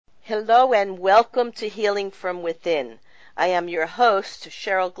Hello and welcome to Healing from Within. I am your host,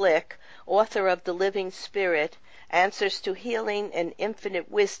 Cheryl Glick, author of The Living Spirit, Answers to Healing and Infinite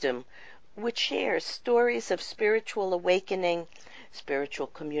Wisdom, which shares stories of spiritual awakening, spiritual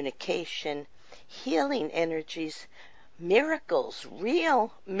communication, healing energies, miracles,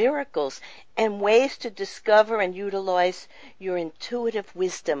 real miracles, and ways to discover and utilize your intuitive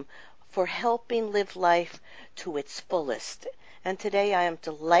wisdom for helping live life to its fullest. And today I am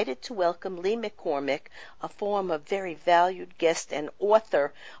delighted to welcome Lee McCormick, a former very valued guest and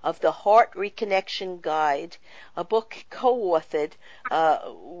author of The Heart Reconnection Guide, a book co-authored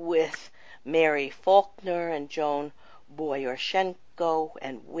with Mary Faulkner and Joan Boyorchenko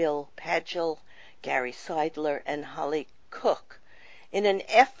and Will Pagel, Gary Seidler, and Holly Cook, in an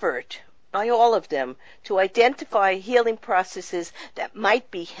effort by all of them to identify healing processes that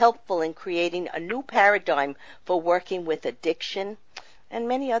might be helpful in creating a new paradigm for working with addiction and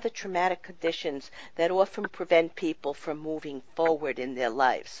many other traumatic conditions that often prevent people from moving forward in their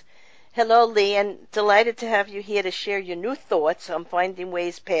lives. Hello, Lee, and delighted to have you here to share your new thoughts on finding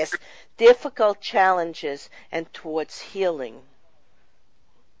ways past difficult challenges and towards healing.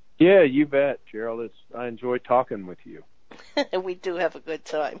 Yeah, you bet, Cheryl. I enjoy talking with you. We do have a good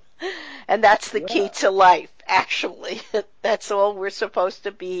time. And that's the key to life, actually. That's all we're supposed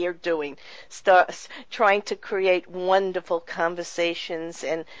to be here doing. Trying to create wonderful conversations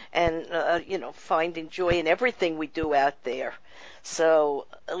and finding joy in everything we do out there. So,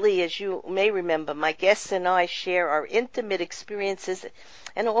 Lee, as you may remember, my guests and I share our intimate experiences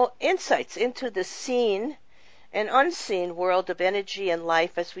and all insights into the seen an unseen world of energy and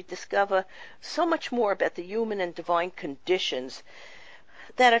life as we discover so much more about the human and divine conditions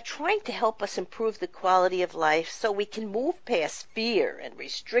that are trying to help us improve the quality of life so we can move past fear and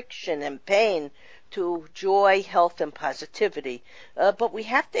restriction and pain to joy, health, and positivity. But we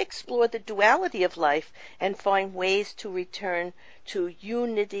have to explore the duality of life and find ways to return to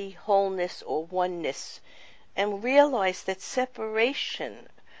unity, wholeness, or oneness, and realize that separation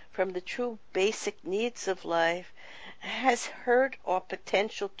from the true basic needs of life has hurt our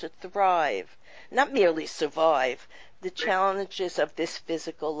potential to thrive, not merely survive, the challenges of this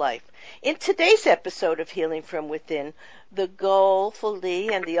physical life. In today's episode of Healing from Within, the goal for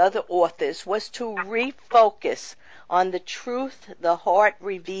Lee and the other authors was to refocus on the truth the heart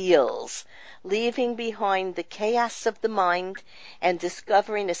reveals, leaving behind the chaos of the mind and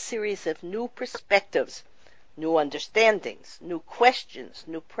discovering a series of new perspectives, new understandings, new questions,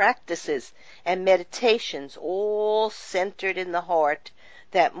 new practices, and meditations, all centered in the heart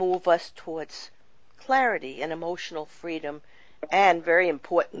that move us towards clarity and emotional freedom and, very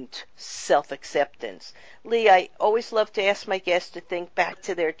important, self-acceptance. Lee, I always love to ask my guests to think back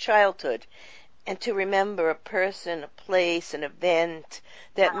to their childhood and to remember a person, a place, an event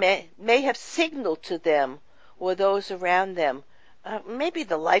that may have signaled to them or those around them maybe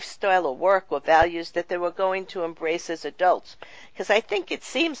the lifestyle or work or values that they were going to embrace as adults. Because I think it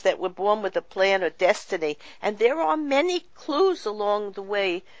seems that we're born with a plan or destiny, and there are many clues along the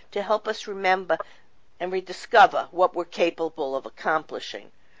way to help us remember and rediscover what we're capable of accomplishing.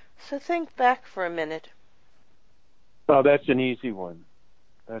 So think back for a minute. Oh, that's an easy one.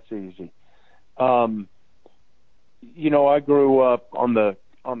 That's easy. I grew up on the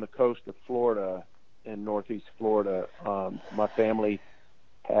coast of Florida, in Northeast Florida. My family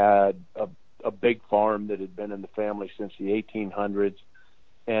had a big farm that had been in the family since the 1800s,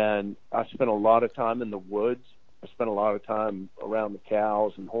 and I spent a lot of time in the woods. I spent a lot of time around the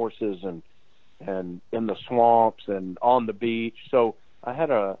cows and horses and in the swamps and on the beach. So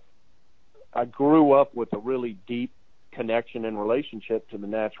I grew up with a really deep connection and relationship to the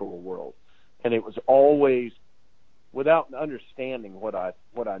natural world, and it was always, without understanding what I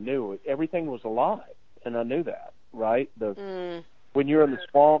knew, everything was alive, and I knew that, right? When you're in the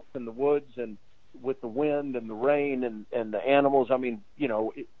swamps and the woods and with the wind and the rain and the animals,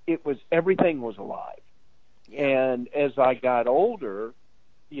 it was, everything was alive. And as I got older,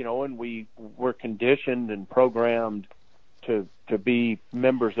 and we were conditioned and programmed to be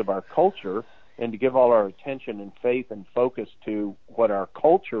members of our culture and to give all our attention and faith and focus to what our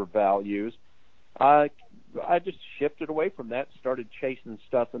culture values, I just shifted away from that and started chasing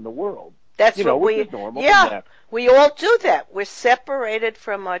stuff in the world. That's which is normal. Yeah, we all do that. We're separated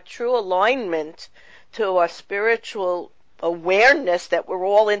from our true alignment to our spiritual awareness that we're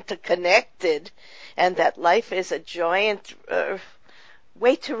all interconnected and that life is a giant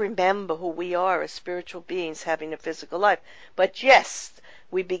way to remember who we are as spiritual beings having a physical life. But yes,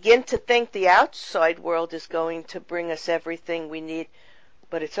 we begin to think the outside world is going to bring us everything we need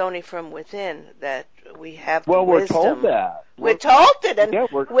but it's only from within that we have the Well, we're wisdom. told that. We're told it, and yeah,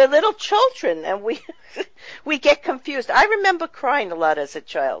 we're little children, and we we get confused. I remember crying a lot as a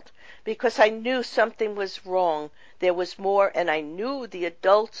child because I knew something was wrong. There was more, and I knew the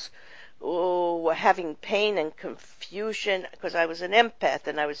adults were having pain and confusion because I was an empath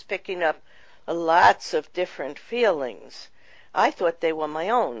and I was picking up lots of different feelings. I thought they were my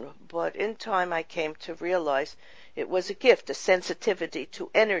own, but in time I came to realize it was a gift, a sensitivity to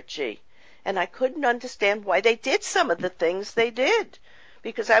energy. And I couldn't understand why they did some of the things they did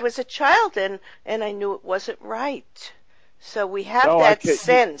because I was a child and I knew it wasn't right. So we have that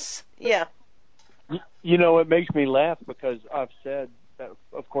sense. Yeah. You know, it makes me laugh because I've said,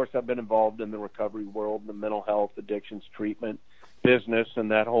 of course, I've been involved in the recovery world, the mental health, addictions treatment business,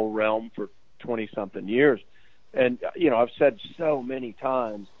 and that whole realm for 20-something years. And, you know, I've said so many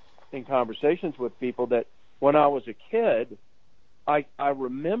times in conversations with people that when I was a kid, I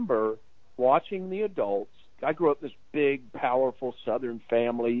remember watching the adults. I grew up in this big, powerful Southern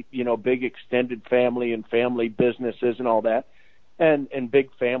family, you know, big extended family and family businesses and all that, and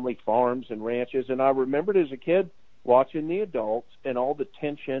big family farms and ranches. And I remembered as a kid watching the adults and all the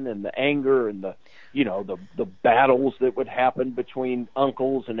tension and the anger and the, you know, the battles that would happen between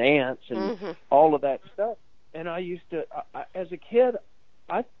uncles and aunts and all of that stuff. And I used to, as a kid,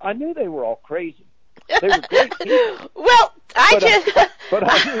 I knew they were all crazy. They were great people. Well, I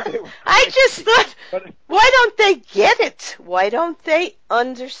just thought, why don't they get it? Why don't they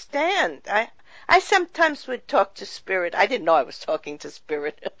understand? I sometimes would talk to Spirit. I didn't know I was talking to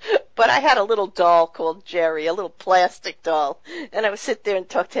Spirit, but I had a little doll called Jerry, a little plastic doll, and I would sit there and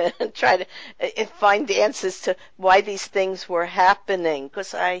talk to him and try to find answers to why these things were happening,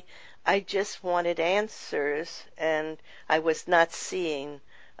 because I just wanted answers, and I was not seeing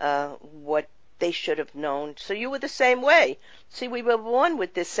what they should have known. So you were the same way. See, we were born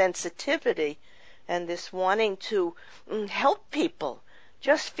with this sensitivity and this wanting to help people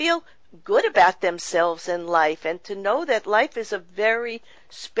just feel good about themselves in life and to know that life is a very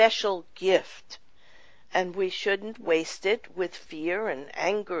special gift. And we shouldn't waste it with fear and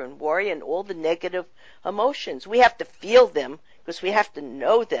anger and worry and all the negative emotions. We have to feel them because we have to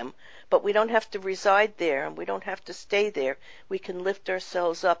know them, but we don't have to reside there and we don't have to stay there. We can lift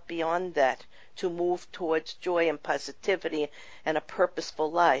ourselves up beyond that to move towards joy and positivity and a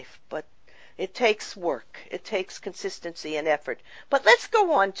purposeful life. But it takes work. It takes consistency and effort. But let's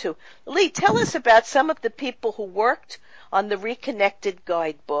go on to Lee. Tell us about some of the people who worked on the Reconnected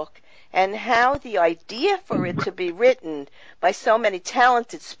Guidebook and how the idea for it to be written by so many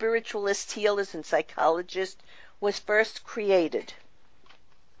talented spiritualists, healers, and psychologists was first created.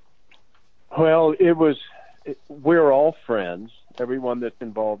 Well, we're all friends, everyone that's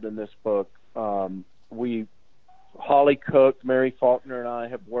involved in this book. Holly Cook, Mary Faulkner, and I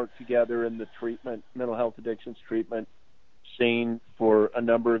have worked together in the mental health addictions treatment scene for a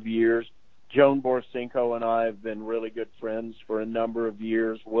number of years. Joan Borysenko and I have been really good friends for a number of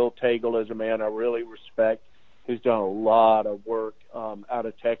years. Will Tagle is a man I really respect who's done a lot of work out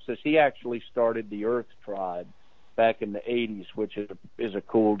of Texas. He actually started the Earth Tribe back in the 80s, which is a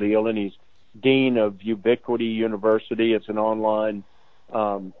cool deal, and he's dean of Ubiquity University. It's an online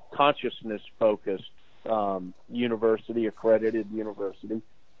consciousness-focused university, accredited university.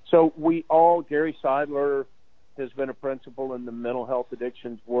 So Gary Seidler has been a principal in the mental health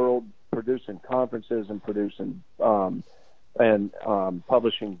addictions world, producing conferences and producing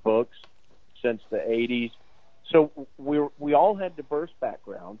publishing books since the 80s. So we all had diverse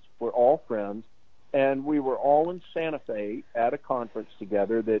backgrounds. We're all friends, and we were all in Santa Fe at a conference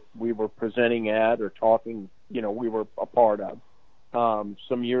together that we were presenting at or talking, we were a part of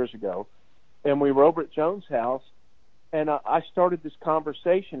some years ago. And we were over at Joan's house, and I started this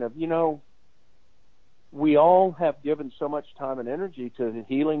conversation of, we all have given so much time and energy to the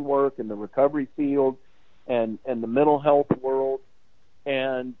healing work and the recovery field and the mental health world.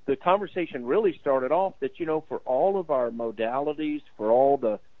 And the conversation really started off that, for all of our modalities, for all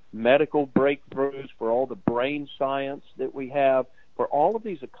the medical breakthroughs, for all the brain science that we have, for all of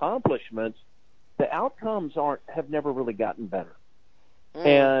these accomplishments, the outcomes have never really gotten better.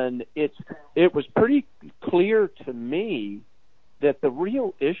 And it was pretty clear to me that the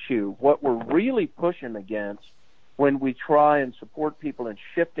real issue, what we're really pushing against when we try and support people in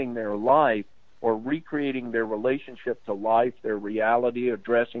shifting their life or recreating their relationship to life, their reality,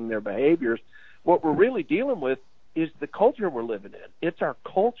 addressing their behaviors, what we're really dealing with is the culture we're living in. It's our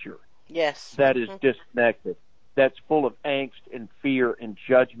culture that is disconnected, that's full of angst and fear and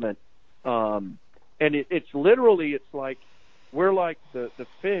judgment. And it's literally, it's like, we're like the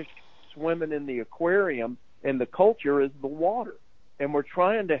fish swimming in the aquarium, and the culture is the water. and we're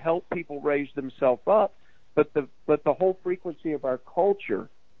trying to help people raise themselves up, but the whole frequency of our culture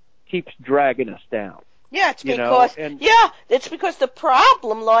keeps dragging us down. Yeah, it's because the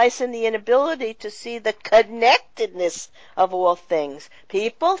problem lies in the inability to see the connectedness of all things.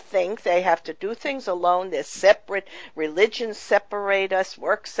 People think they have to do things alone. They're separate. Religions separate us.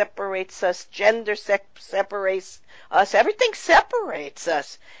 Work separates us. Gender separates us. Everything separates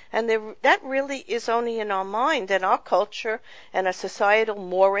us. And that really is only in our mind and our culture and our societal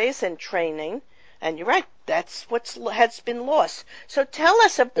mores and training. And you're right, that's what has been lost. So tell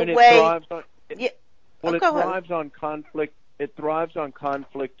us of the way... Well, it thrives on conflict. It thrives on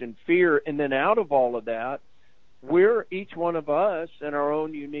conflict and fear, and then out of all of that, we're each one of us in our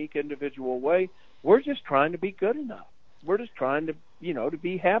own unique individual way. We're just trying to be good enough. We're just trying to, to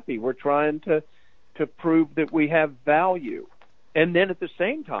be happy. We're trying to prove that we have value, and then at the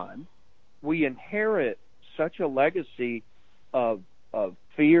same time, we inherit such a legacy of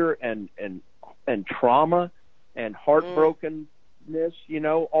fear and trauma and heartbrokenness.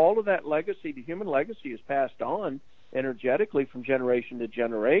 All of that legacy, the human legacy, is passed on energetically from generation to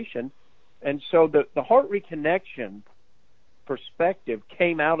generation. And so the heart reconnection perspective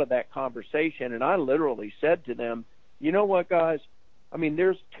came out of that conversation, and I literally said to them, you know what, guys? I mean,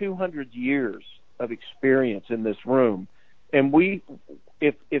 there's 200 years of experience in this room, and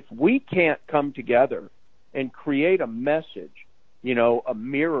if we can't come together and create a message, a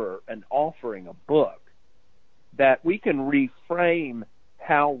mirror, an offering, a book, that we can reframe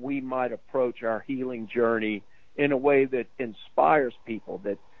how we might approach our healing journey in a way that inspires people,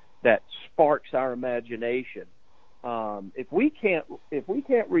 that sparks our imagination. If we can't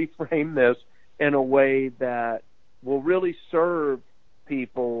reframe this in a way that will really serve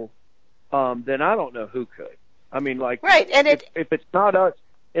people, then I don't know who could. I mean, right, and if it's not us,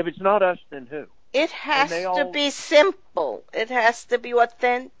 then who? It has to be simple. It has to be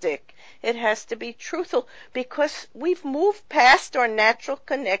authentic. It has to be truthful, because we've moved past our natural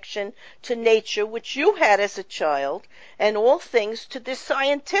connection to nature, which you had as a child, and all things, to this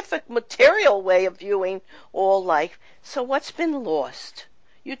scientific, material way of viewing all life. So what's been lost?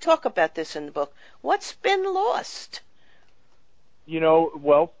 You talk about this in the book. What's been lost?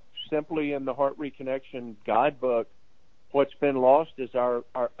 Well, simply in the Heart Reconnection Guidebook, what's been lost is a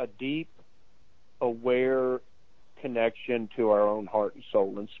deep, aware connection to our own heart and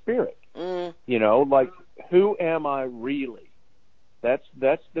soul and spirit. Who am I really? That's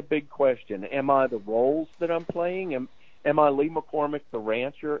the big question. Am I the roles that I'm playing? Am I Lee McCormick, the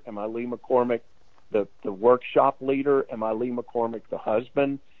rancher? Am I Lee McCormick, the workshop leader? Am I Lee McCormick, the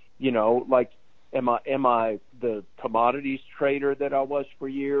husband? Am I the commodities trader that I was for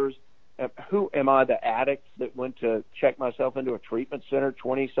years? Who am I, the addict that went to check myself into a treatment center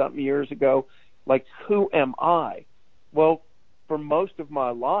 20-something years ago? Who am I? Well, for most of my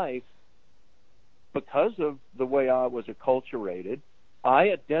life, because of the way I was acculturated, I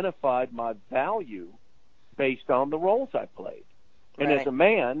identified my value based on the roles I played. And right. As a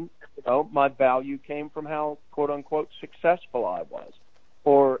man, my value came from how, quote-unquote, successful I was,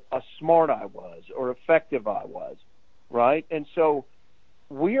 or smart I was, or effective I was, right? And so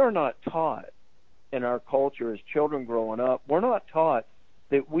we are not taught in our culture as children growing up, we're not taught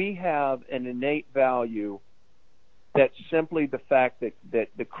that we have an innate value that's simply the fact that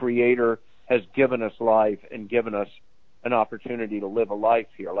the Creator has given us life and given us an opportunity to live a life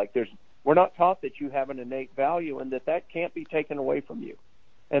here. We're not taught that you have an innate value and that can't be taken away from you.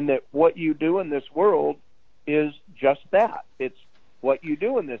 And that what you do in this world is just that. It's what you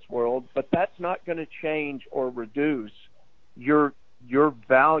do in this world, but that's not going to change or reduce your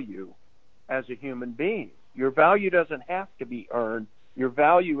value as a human being. Your value doesn't have to be earned. Your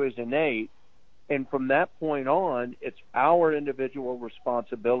value is innate. And from that point on, it's our individual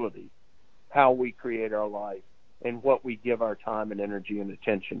responsibility how we create our life and what we give our time and energy and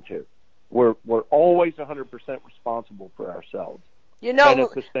attention to. We're always 100% responsible for ourselves. And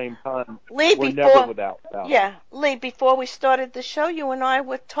at the same time, Lee, we're never without value. Yeah, Lee, before we started the show, you and I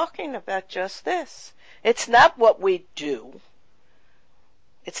were talking about just this. It's not what we do.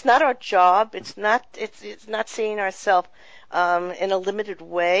 It's not our job. It's not seeing ourselves in a limited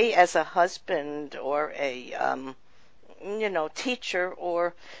way as a husband or a teacher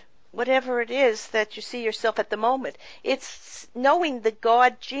or whatever it is that you see yourself at the moment. It's knowing the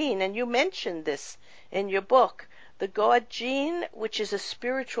God gene, and you mentioned this in your book. The God gene, which is a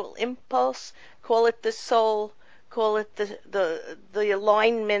spiritual impulse, call it the soul, call it the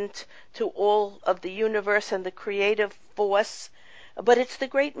alignment to all of the universe and the creative force, but it's the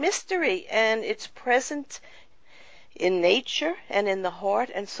great mystery, and it's present in nature and in the heart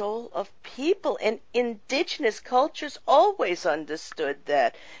and soul of people. And indigenous cultures always understood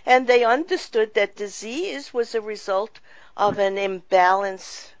that. And they understood that disease was a result of an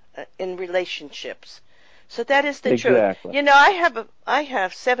imbalance in relationships. So that is the truth. Exactly. You know, I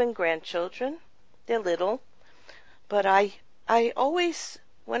have 7 grandchildren. They're little, but I always,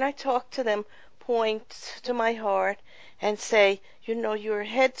 when I talk to them, point to my heart and say, you know, your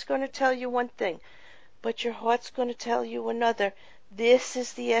head's going to tell you one thing, but your heart's going to tell you another. This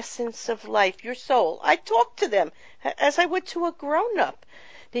is the essence of life, your soul. I talk to them as I would to a grown-up,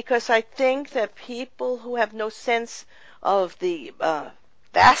 because I think that people who have no sense of the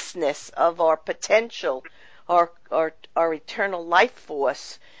vastness of our potential, our eternal life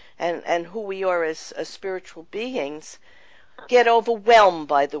force, and who we are as spiritual beings, get overwhelmed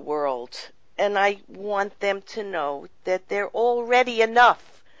by the world. And I want them to know that they're already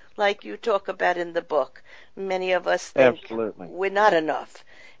enough, like you talk about in the book. Many of us think Absolutely. we're not enough.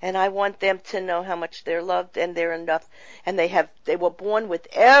 And I want them to know how much they're loved and they're enough. And they were born with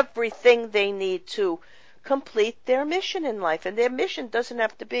everything they need to complete their mission in life. And their mission doesn't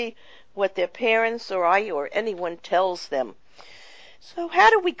have to be what their parents or I or anyone tells them. So how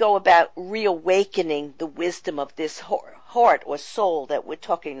do we go about reawakening the wisdom of this heart or soul that we're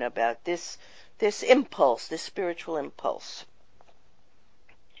talking about, this impulse, this spiritual impulse?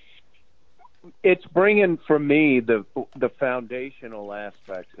 It's bringing, for me, the foundational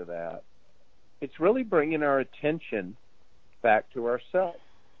aspects of that. It's really bringing our attention back to ourselves.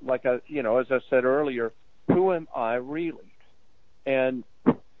 Like, as I said earlier, who am I really? And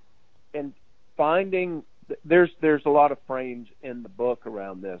finding, there's a lot of frames in the book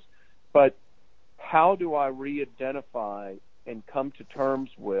around this, but how do I re-identify and come to terms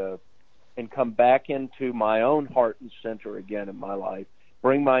with and come back into my own heart and center again in my life,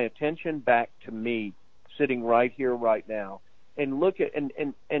 bring my attention back to me, sitting right here, right now, and look at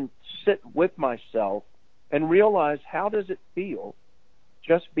and sit with myself and realize, how does it feel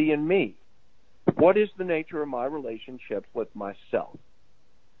just being me? What is the nature of my relationship with myself?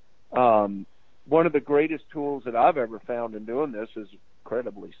 One of the greatest tools that I've ever found in doing this is an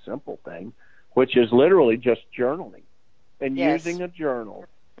incredibly simple thing, which is literally just journaling and using a journal.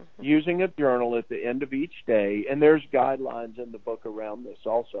 Using a journal at the end of each day, and there's guidelines in the book around this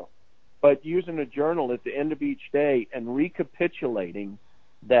also, but using a journal at the end of each day and recapitulating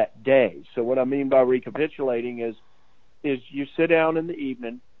that day. So what I mean by recapitulating is you sit down in the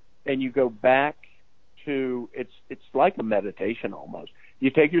evening and you go back to, it's like a meditation almost. You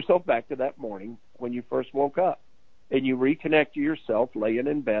take yourself back to that morning when you first woke up, and you reconnect to yourself laying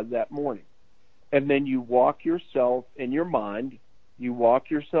in bed that morning. And then you walk yourself in your mind, you walk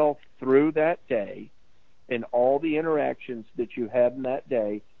yourself through that day and all the interactions that you had in that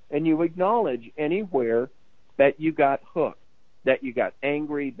day, and you acknowledge anywhere that you got hooked, that you got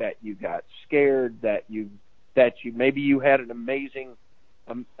angry, that you got scared, that you maybe you had an amazing,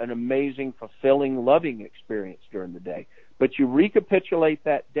 fulfilling, loving experience during the day. But you recapitulate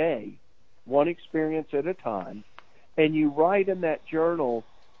that day, one experience at a time, and you write in that journal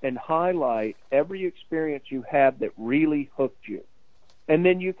and highlight every experience you had that really hooked you. And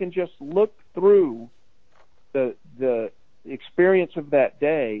then you can just look through the experience of that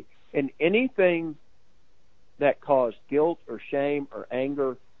day, and anything that caused guilt or shame or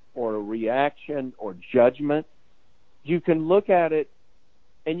anger or a reaction or judgment, you can look at it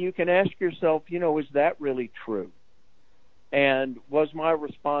and you can ask yourself, is that really true? And was my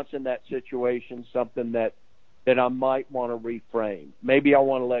response in that situation something that I might want to reframe? Maybe I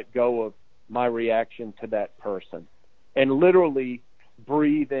want to let go of my reaction to that person and literally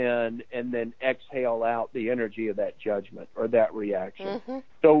breathe in and then exhale out the energy of that judgment or that reaction.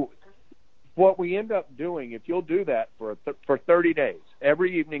 So what we end up doing, if you'll do that for 30 days,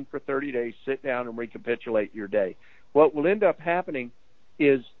 every evening for 30 days, sit down and recapitulate your day, what will end up happening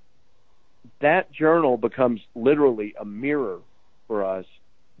is that journal becomes literally a mirror for us,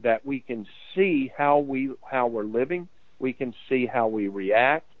 that we can see how we're living, we can see how we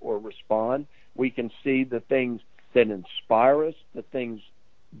react or respond, we can see the things that inspire us, the things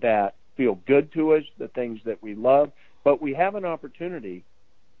that feel good to us, the things that we love. But we have an opportunity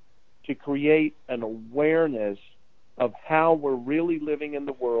to create an awareness of how we're really living in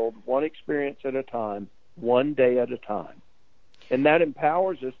the world, one experience at a time, one day at a time. And that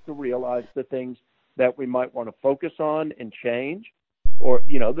empowers us to realize the things that we might want to focus on and change, or,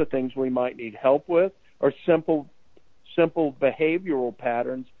 the things we might need help with, or simple behavioral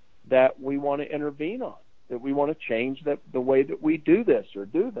patterns that we want to intervene on, that we want to change the way that we do this or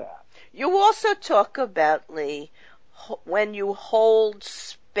do that. You also talk about, Lee, when you hold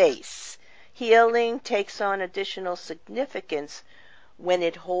space. Healing takes on additional significance when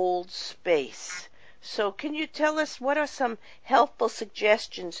it holds space. So can you tell us what are some helpful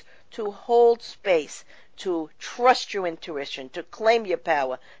suggestions to hold space, to trust your intuition, to claim your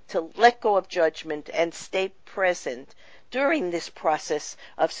power, to let go of judgment and stay present during this process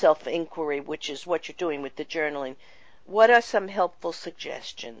of self-inquiry, which is what you're doing with the journaling? What are some helpful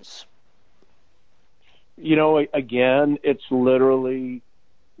suggestions? Again, it's literally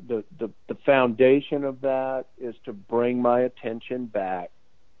the foundation of that is to bring my attention back,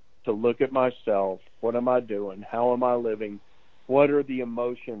 to look at myself. What am I doing? How am I living? What are the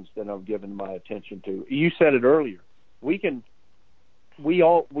emotions that I'm giving my attention to? You said it earlier. We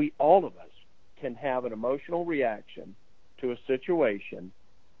all of us can have an emotional reaction to a situation,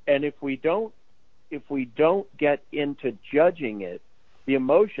 and if we don't get into judging it, the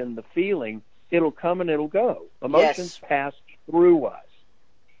emotion, the feeling, it'll come and it'll go. Emotions pass through us.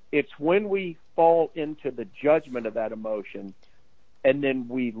 It's when we fall into the judgment of that emotion and then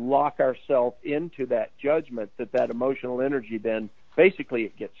we lock ourselves into that judgment that emotional energy then basically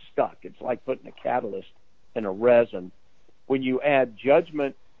it gets stuck. It's like putting a catalyst in a resin. When you add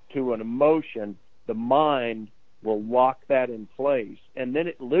judgment to an emotion, the mind will lock that in place, and then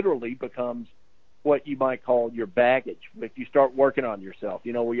it literally becomes what you might call your baggage. If you start working on yourself,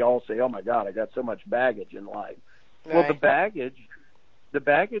 we all say, oh my God, I got so much baggage in life. Right. Well, the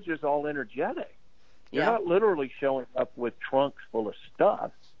baggage is all energetic. You're not literally showing up with trunks full of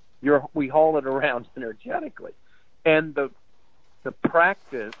stuff. We haul it around energetically. And the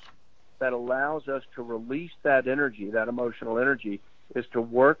practice that allows us to release that energy, that emotional energy, is to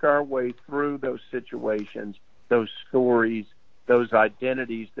work our way through those situations, those stories, those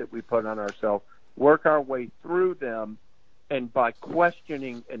identities that we put on ourselves, work our way through them, and by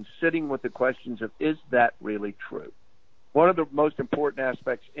questioning and sitting with the questions of, is that really true? One of the most important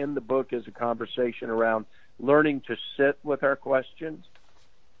aspects in the book is a conversation around learning to sit with our questions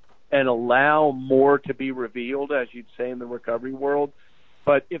and allow more to be revealed, as you'd say in the recovery world.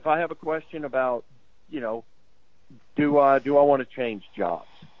 But if I have a question about, do I want to change jobs?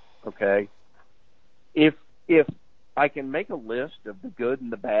 Okay. If I can make a list of the good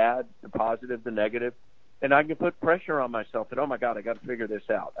and the bad, the positive, the negative, and I can put pressure on myself that, oh my God, I got to figure this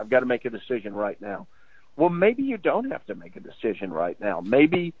out. I've got to make a decision right now. Well, maybe you don't have to make a decision right now.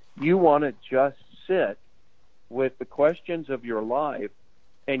 Maybe you want to just sit with the questions of your life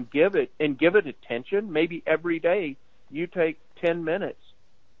and give it attention. Maybe every day you take 10 minutes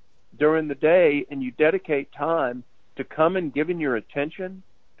during the day and you dedicate time to come and giving your attention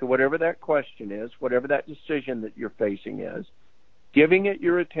to whatever that question is, whatever that decision that you're facing is, giving it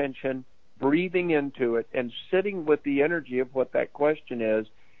your attention, breathing into it, and sitting with the energy of what that question is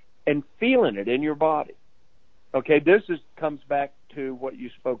and feeling it in your body. Okay, this comes back to what you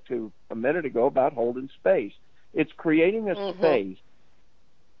spoke to a minute ago about holding space. It's creating a space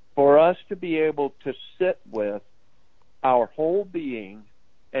for us to be able to sit with our whole being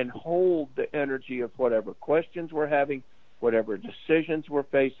and hold the energy of whatever questions we're having, whatever decisions we're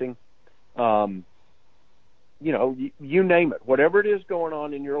facing, you name it, whatever it is going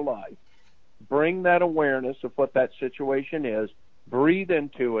on in your life, bring that awareness of what that situation is, breathe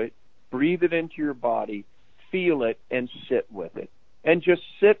into it, breathe it into your body, feel it, and sit with it. And just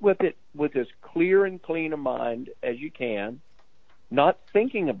sit with it with as clear and clean a mind as you can, not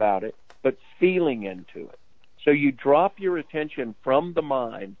thinking about it, but feeling into it. So you drop your attention from the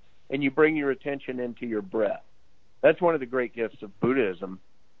mind and you bring your attention into your breath. That's one of the great gifts of Buddhism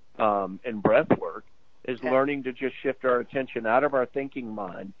and breath work, is learning to just shift our attention out of our thinking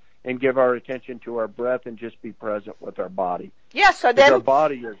mind and give our attention to our breath and just be present with our body. Yeah, so then our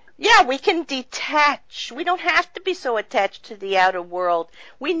body is, we can detach. We don't have to be so attached to the outer world.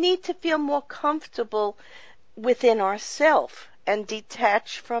 We need to feel more comfortable within ourselves and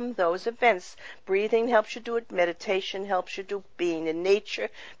detach from those events. Breathing helps you do it. Meditation helps you do being in nature,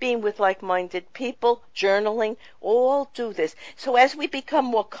 being with like-minded people, journaling, all do this. So as we become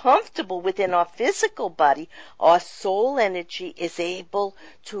more comfortable within our physical body, our soul energy is able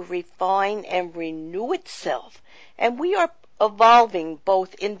to refine and renew itself. And we are evolving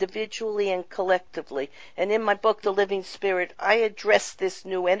both individually and collectively. And in my book, The Living Spirit, I address this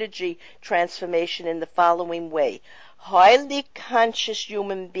new energy transformation in the following way. Highly conscious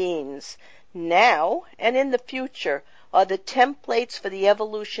human beings now and in the future are the templates for the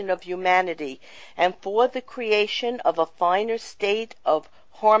evolution of humanity and for the creation of a finer state of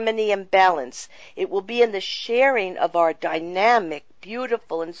harmony and balance. It will be in the sharing of our dynamic,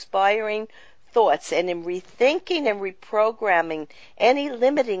 beautiful, inspiring thoughts and in rethinking and reprogramming any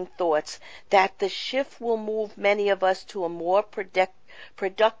limiting thoughts that the shift will move many of us to a more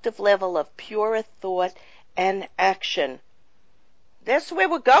productive level of purer thought and action. That's where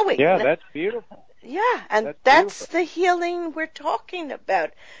we're going. Yeah, that's beautiful. Yeah, and that's the healing we're talking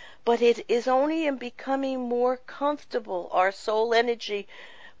about. But it is only in becoming more comfortable, our soul energy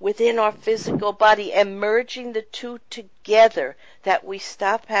within our physical body, and merging the two together, that we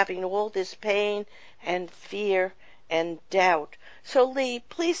stop having all this pain and fear and doubt. So, Lee,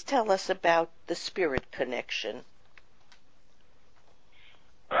 please tell us about the spirit connection.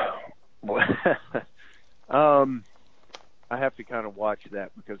 I have to kind of watch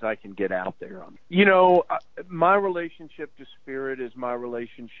that because I can get out there on it. You know, my relationship to spirit is my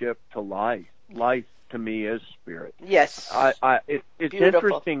relationship to life. Life to me is spirit. Yes. It's Beautiful.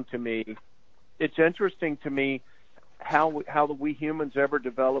 interesting to me. It's interesting to me how we humans ever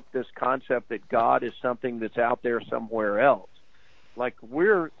developed this concept that God is something that's out there somewhere else. Like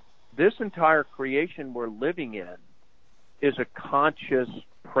this entire creation we're living in is a conscious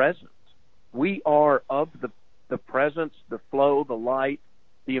presence. We are of the presence, the flow, the light,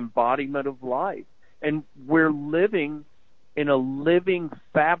 the embodiment of life. And we're living in a living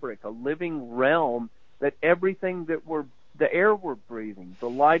fabric, a living realm, that everything that the air we're breathing, the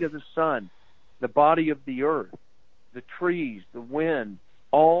light of the sun, the body of the earth, the trees, the wind,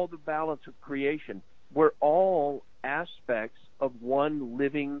 all the balance of creation, we're all aspects of one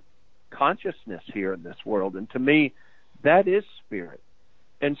living consciousness here in this world. And to me, that is spirit.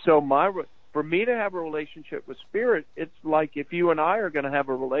 And so for me to have a relationship with spirit, it's like if you and I are going to have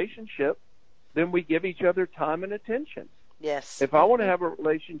a relationship, then we give each other time and attention. Yes. If I want to have a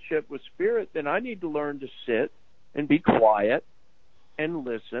relationship with spirit, then I need to learn to sit and be quiet and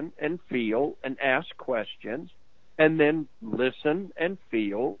listen and feel and ask questions, and then listen and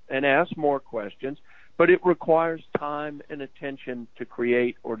feel and ask more questions. But it requires time and attention to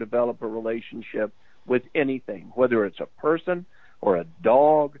create or develop a relationship with anything, whether it's a person or a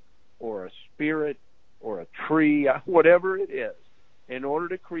dog or a spirit or a tree, whatever it is, in order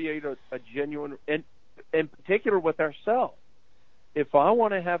to create a genuine, and in particular with ourselves. If I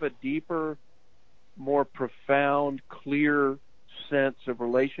want to have a deeper, more profound, clear sense of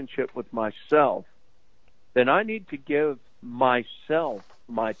relationship with myself, then I need to give myself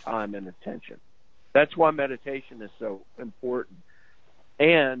my time and attention. That's why meditation is so important.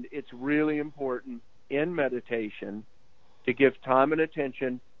 And it's really important in meditation to give time and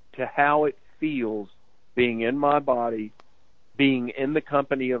attention to how it feels being in my body, being in the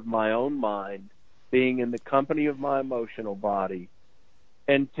company of my own mind, being in the company of my emotional body,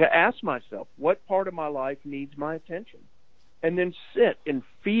 and to ask myself, what part of my life needs my attention? And then sit and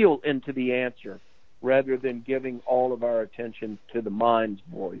feel into the answer rather than giving all of our attention to the mind's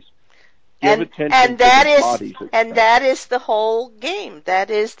voice. And that is the whole game.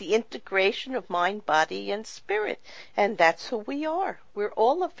 That is the integration of mind, body, and spirit. And that's who we are. We're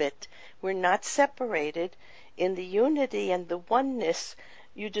all of it. We're not separated. In the unity and the oneness,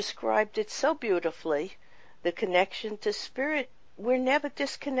 you described it so beautifully, the connection to spirit. We're never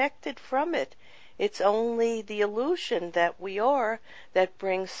disconnected from it. It's only the illusion that we are that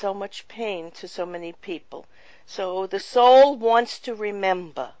brings so much pain to so many people. So the soul wants to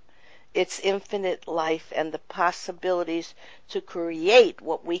remember its infinite life and the possibilities to create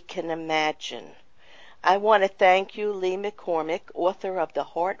what we can imagine. I want to thank you, Lee McCormick, author of the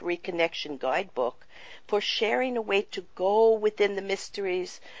Heart Reconnection Guidebook, for sharing a way to go within the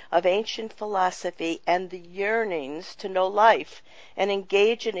mysteries of ancient philosophy and the yearnings to know life and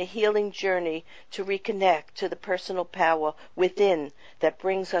engage in a healing journey to reconnect to the personal power within that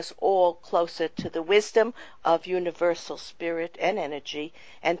brings us all closer to the wisdom of universal spirit and energy,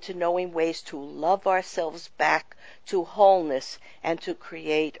 and to knowing ways to love ourselves back to wholeness and to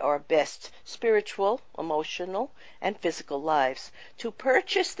create our best spiritual, emotional, and physical lives. To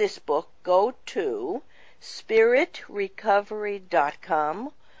purchase this book, go to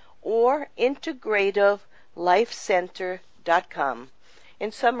spiritrecovery.com or integrativlifecenter.com.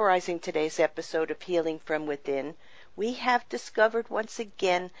 In summarizing today's episode of Healing from Within, we have discovered once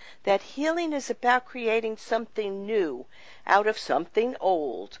again that healing is about creating something new out of something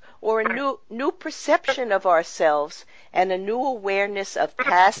old, or a new perception of ourselves and a new awareness of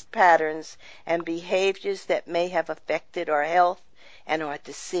past patterns and behaviors that may have affected our health and our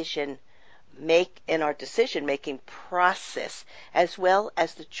decision-making process, as well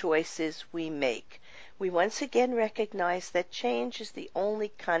as the choices we make. We once again recognize that change is the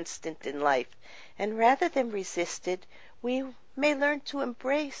only constant in life, and rather than resist it, we may learn to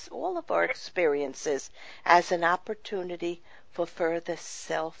embrace all of our experiences as an opportunity for further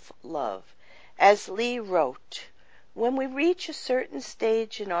self-love. As Lee wrote, when we reach a certain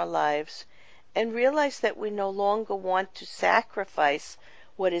stage in our lives and realize that we no longer want to sacrifice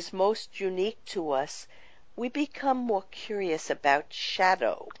what is most unique to us, we become more curious about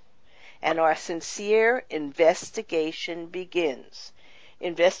shadow, and our sincere investigation begins.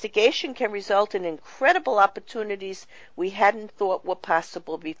 Investigation can result in incredible opportunities we hadn't thought were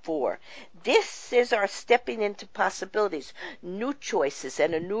possible before. This is our stepping into possibilities, new choices,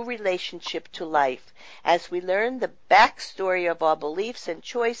 and a new relationship to life. As we learn the backstory of our beliefs and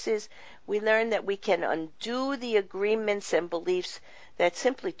choices, we learn that we can undo the agreements and beliefs that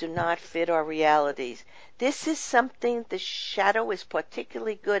simply do not fit our realities. This is something the shadow is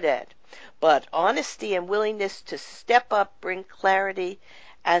particularly good at. But honesty and willingness to step up bring clarity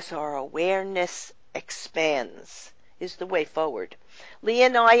as our awareness expands is the way forward. Lee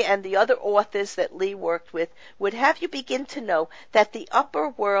and I and the other authors that Lee worked with would have you begin to know that the upper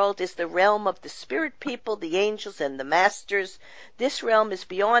world is the realm of the spirit people, the angels, and the masters. This realm is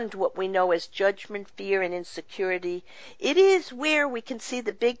beyond what we know as judgment, fear, and insecurity. It is where we can see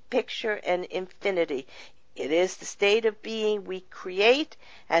the big picture and infinity. It is the state of being we create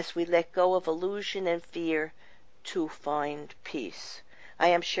as we let go of illusion and fear to find peace. I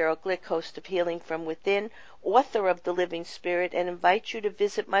am Cheryl Glick, host of Healing from Within, author of The Living Spirit, and invite you to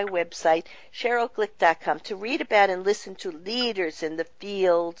visit my website, CherylGlick.com, to read about and listen to leaders in the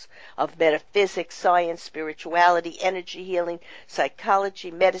fields of metaphysics, science, spirituality, energy healing,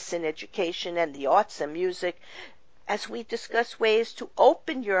 psychology, medicine, education, and the arts and music, as we discuss ways to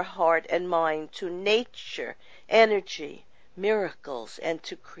open your heart and mind to nature, energy, miracles, and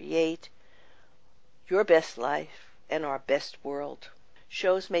to create your best life and our best world.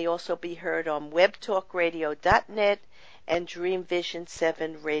 Shows may also be heard on webtalkradio.net and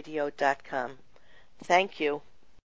dreamvision7radio.com. Thank you.